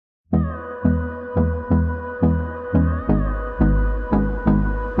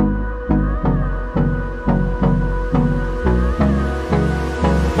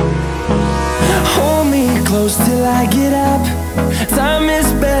close till I get up. Time is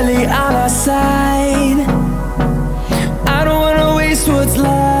barely on our side. I don't wanna waste what's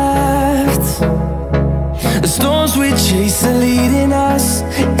left. The storms we chase are leading us,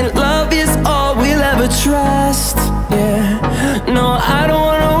 and love is all we'll ever trust. Yeah, no, I don't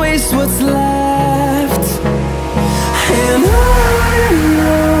wanna waste what's left. And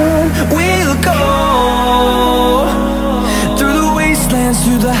on we'll go, through the wastelands,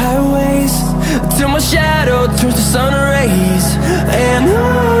 through the highways, till my shadow turns to sun rays. And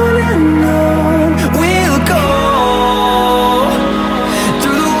on we'll go,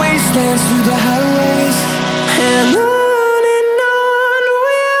 through the wastelands, through the highways, and on.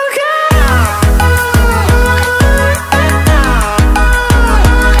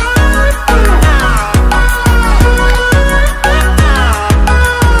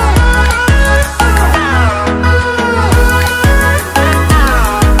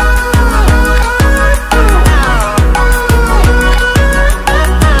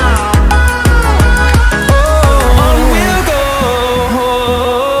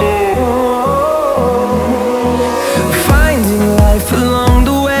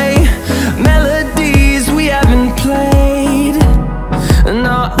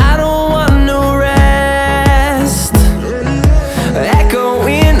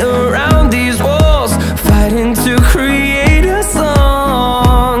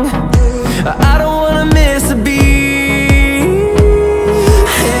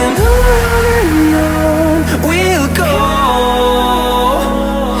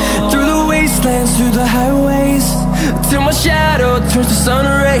 Through the highways, till my shadow turns to sun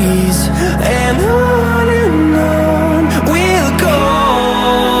rays. And on we'll go,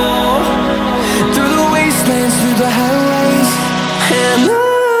 through the wastelands, through the highways, and on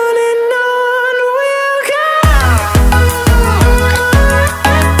we'll go.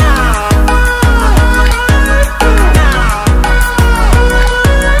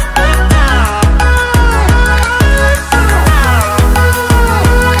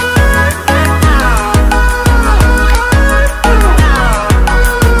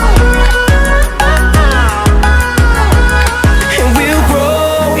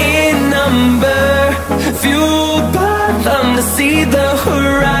 See the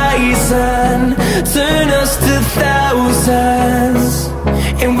horizon turn us to thousands,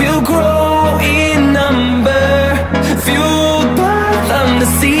 and we'll grow in number, fueled by them. To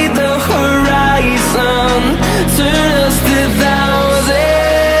see the horizon turn us to thousands,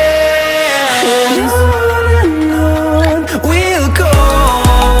 and on we'll go,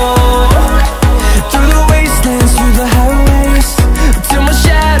 through the wastelands, through the highways, till my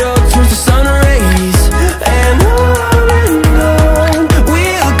shadow turns to sun rays. And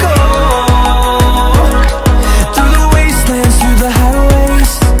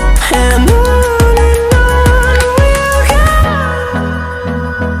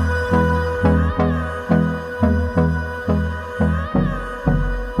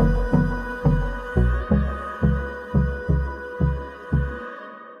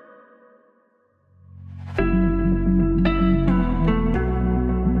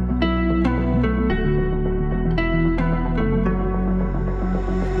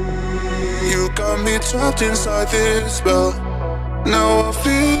got me trapped inside this spell. Now I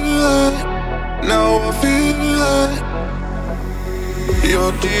feel like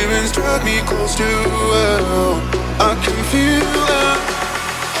your demons drag me close to hell. I can feel that.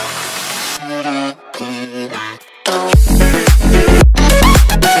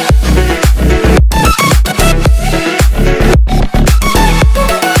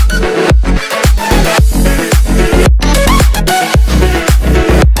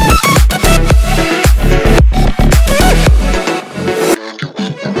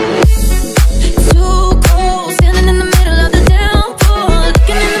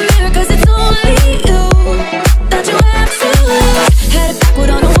 Had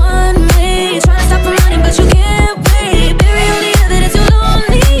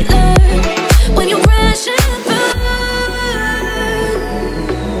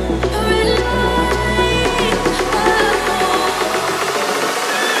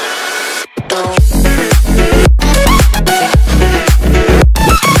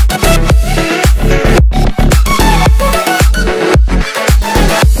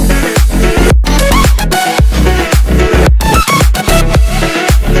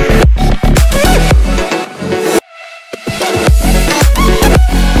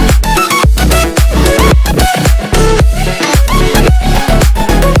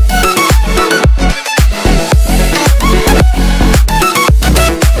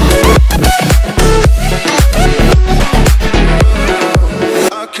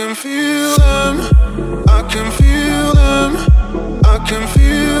can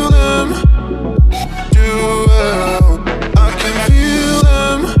feel them too well. I can feel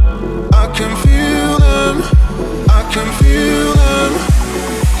them, I can feel them, I can feel them,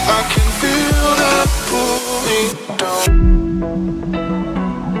 I can feel them pull me down.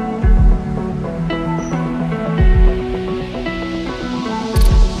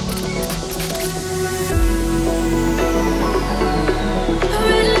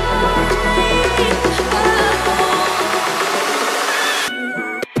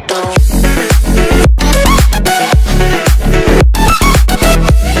 Don't